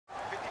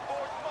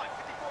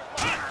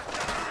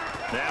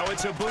Now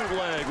it's a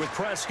bootleg with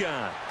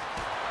Prescott.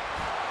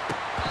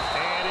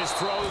 And his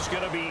throw's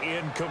going to be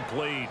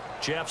incomplete.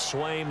 Jeff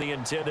Swaim, the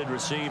intended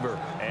receiver,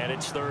 and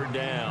it's third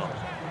down.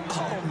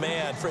 Oh,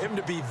 man, for him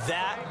to be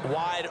that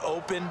wide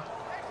open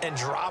and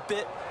drop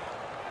it,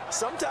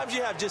 sometimes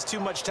you have just too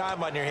much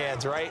time on your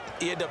hands, right?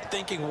 You end up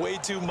thinking way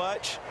too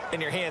much,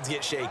 and your hands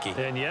get shaky.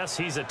 And, yes,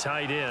 he's a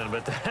tight end,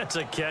 but that's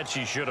a catch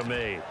he should have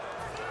made.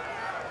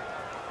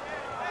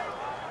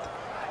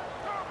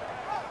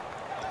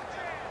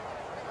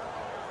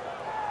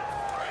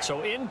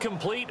 So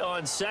incomplete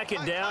on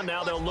second down.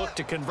 Now they'll look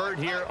to convert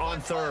here on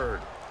third.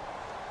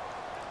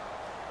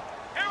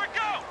 Here we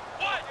go.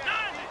 What?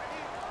 None.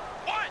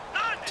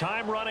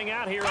 Time running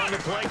out here on the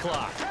play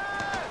clock.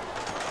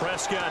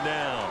 Prescott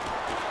now.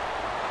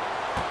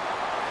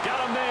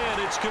 Got a man.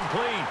 It's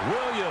complete.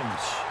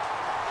 Williams.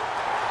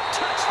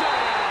 Touchdown.